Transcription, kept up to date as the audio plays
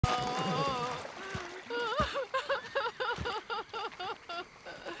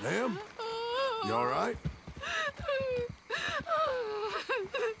Ma'am? You all right?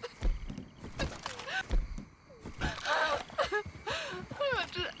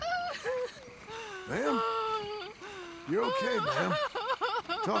 Ma'am? You're okay, ma'am.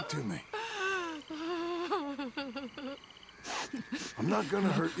 Talk to me. I'm not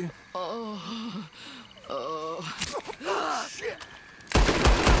gonna hurt you. Shit!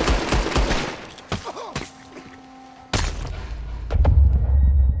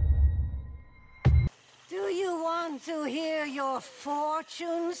 Do you want to hear your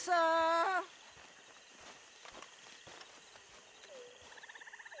fortune, sir?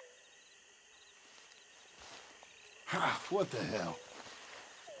 What the hell?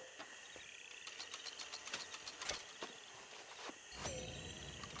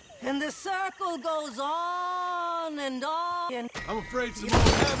 And the circle goes on and on. I'm afraid some old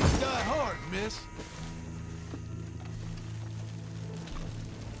habits die hard, miss.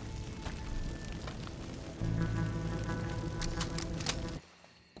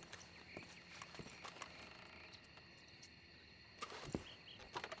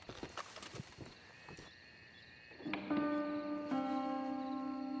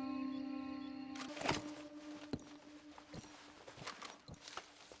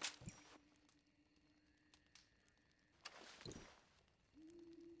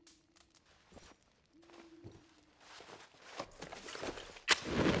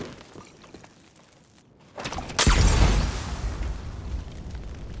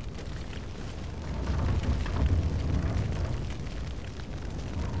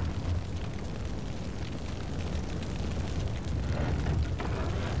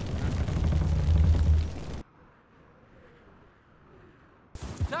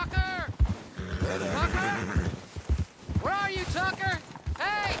 Tucker! Tucker? Where are you, Tucker?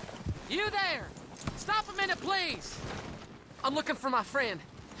 Hey! You there! Stop a minute, please! I'm looking for my friend.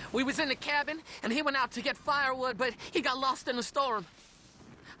 We was in the cabin, and he went out to get firewood, but he got lost in the storm.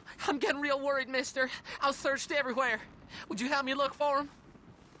 I'm getting real worried, mister. I searched everywhere. Would you help me look for him?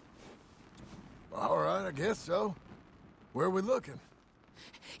 All right, I guess so. Where are we looking?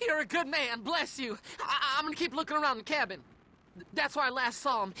 You're a good man, bless you. I'm gonna keep looking around the cabin. That's where I last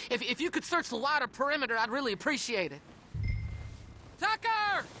saw him. If you could search the wider perimeter, I'd really appreciate it.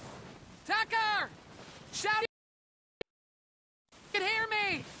 Tucker! Tucker! Shout! You can hear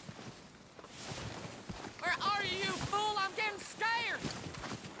me! Where are you, you fool? I'm getting scared!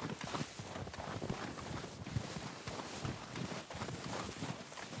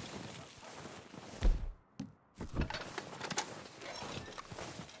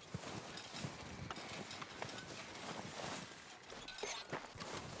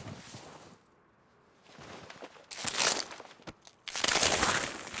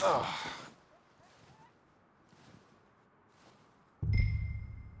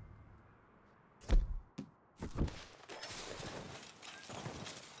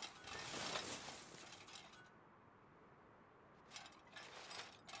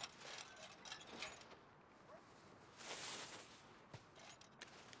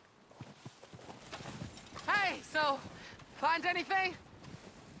 Hey, so, find anything?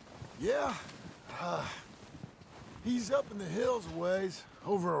 Yeah. He's up in the hills a ways,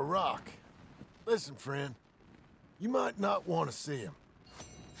 over a rock. Listen, friend. You might not want to see him.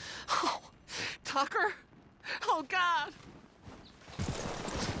 Oh, Tucker? Oh, God!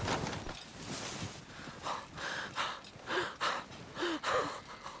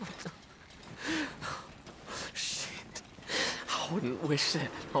 Shit. I wouldn't wish that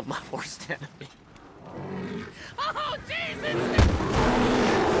on my worst enemy. Oh, Jesus!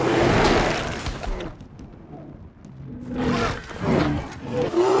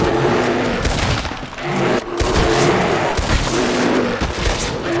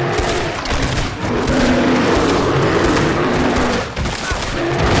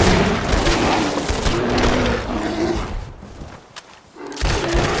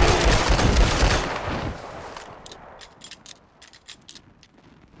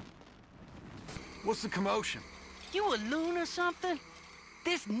 What's the commotion? You a loon or something?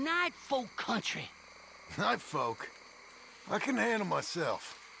 This night folk country. Night folk. I can handle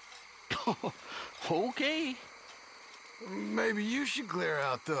myself. Okay. Maybe you should clear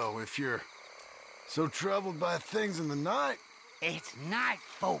out, though, if you're so troubled by things in the night. It's night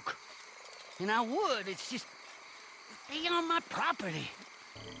folk. And I would, it's just... they on my property.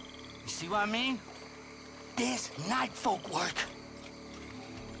 You see what I mean? This night folk work.